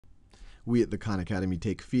we at the Khan Academy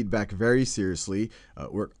take feedback very seriously.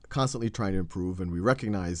 We're constantly trying to improve, and we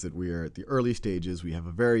recognize that we are at the early stages. We have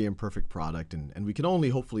a very imperfect product, and we can only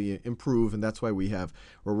hopefully improve, and that's why we're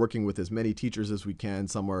working with as many teachers as we can.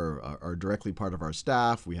 Some are directly part of our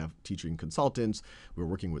staff. We have teaching consultants. We're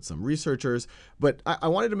working with some researchers. But I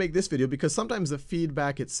wanted to make this video because sometimes the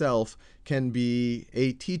feedback itself can be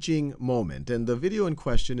a teaching moment. And the video in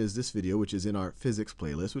question is this video, which is in our physics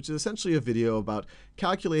playlist, which is essentially a video about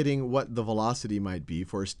calculating what the velocity might be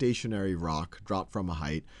for a stationary rock dropped from a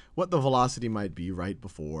height, what the velocity might be right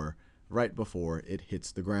before it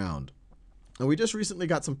hits the ground. And we just recently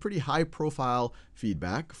got some pretty high-profile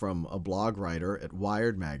feedback from a blog writer at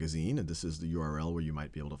Wired magazine, and this is the URL where you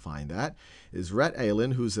might be able to find that, is Rhett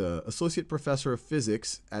Allain, who's an associate professor of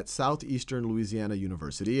physics at Southeastern Louisiana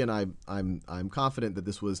University. And I'm confident that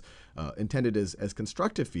this was intended as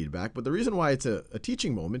constructive feedback, but the reason why it's a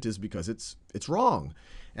teaching moment is because it's wrong.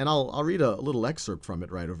 And I'll read a little excerpt from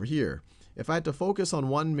it right over here. If I had to focus on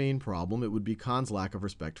one main problem, it would be Khan's lack of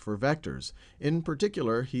respect for vectors. In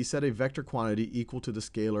particular, he set a vector quantity equal to the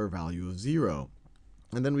scalar value of 0.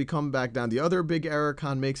 And then we come back down. The other big error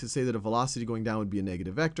Khan makes is say that a velocity going down would be a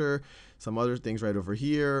negative vector. Some other things right over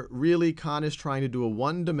here. Really, Khan is trying to do a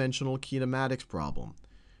one-dimensional kinematics problem.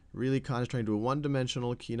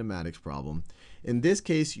 In this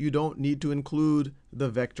case, you don't need to include the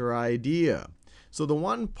vector idea. So the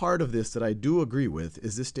one part of this that I do agree with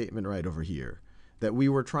is this statement right over here, that we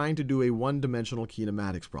were trying to do a one-dimensional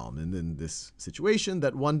kinematics problem. And in this situation,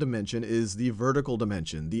 that one dimension is the vertical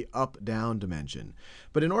dimension, the up-down dimension.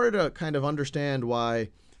 But in order to kind of understand why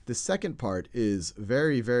the second part is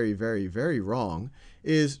very, very, very, very wrong,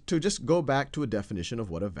 is to just go back to a definition of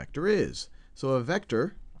what a vector is. So a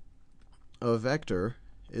vector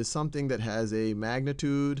is something that has a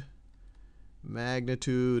magnitude,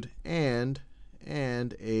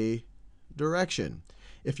 and a direction.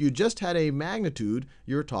 If you just had a magnitude,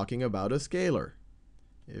 you're talking about a scalar.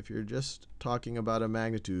 If you're just talking about a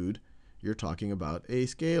magnitude, you're talking about a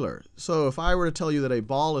scalar. So if I were to tell you that a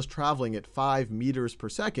ball is traveling at 5 meters per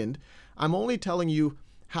second, I'm only telling you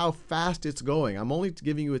how fast it's going. I'm only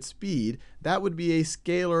giving you its speed. That would be a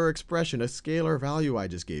scalar expression, a scalar value I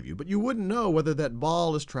just gave you. But you wouldn't know whether that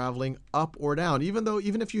ball is traveling up or down, even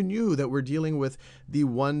if you knew that we're dealing with the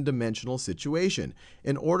one-dimensional situation.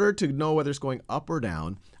 In order to know whether it's going up or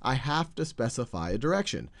down, I have to specify a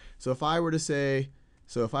direction. So if I were to say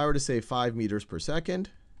 5 meters per second,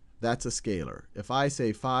 that's a scalar. If I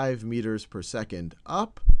say 5 meters per second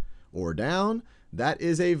up or down, that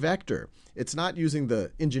is a vector. It's not using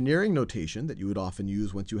the engineering notation that you would often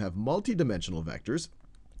use once you have multidimensional vectors,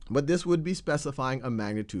 but this would be specifying a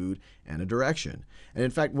magnitude and a direction. And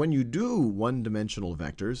in fact, when you do one-dimensional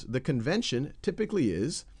vectors, the convention typically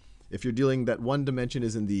is, if you're dealing that one dimension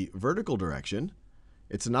is in the vertical direction,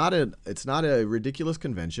 it's not a ridiculous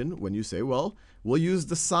convention when you say, well, we'll use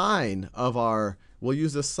the sign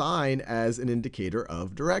as an indicator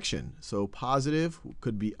of direction. So positive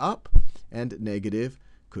could be up, and negative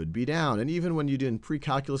could be down. And even when you do in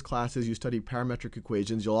pre-calculus classes, you study parametric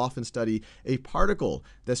equations, you'll often study a particle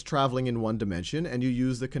that's traveling in one dimension, and you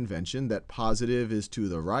use the convention that positive is to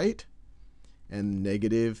the right and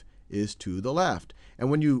negative is to the left. And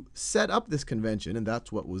when you set up this convention, and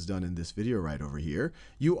that's what was done in this video right over here,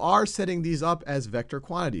 you are setting these up as vector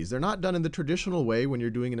quantities. They're not done in the traditional way when you're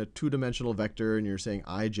doing in a two-dimensional vector and you're saying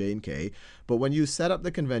I, j, and k. But when you set up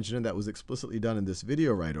the convention, and that was explicitly done in this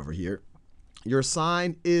video right over here, your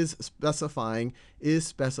sign is specifying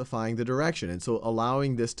the direction, and so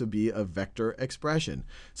allowing this to be a vector expression.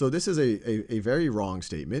 So this is a very wrong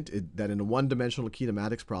statement, that in a one-dimensional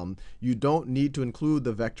kinematics problem, you don't need to include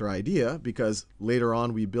the vector idea, because later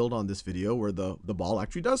on we build on this video where the ball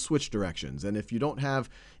actually does switch directions. And if you don't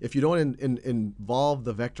involve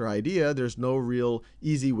the vector idea, there's no real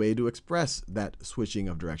easy way to express that switching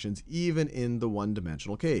of directions, even in the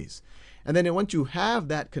one-dimensional case. And then once you have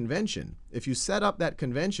that convention, if you set up that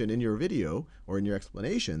convention in your video or in your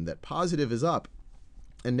explanation that positive is up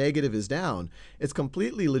and negative is down, it's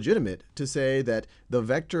completely legitimate to say that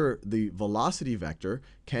the velocity vector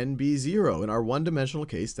can be 0. In our one-dimensional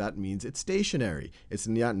case, that means it's stationary. It's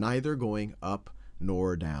neither going up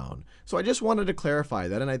nor down. So I just wanted to clarify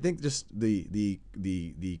that, and I think just the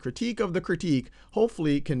critique of the critique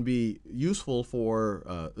hopefully can be useful for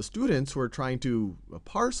the students who are trying to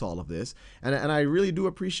parse all of this. And I really do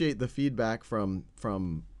appreciate the feedback from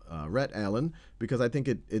Rhett Allain, because I think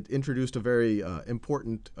it introduced a very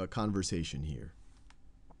important conversation here.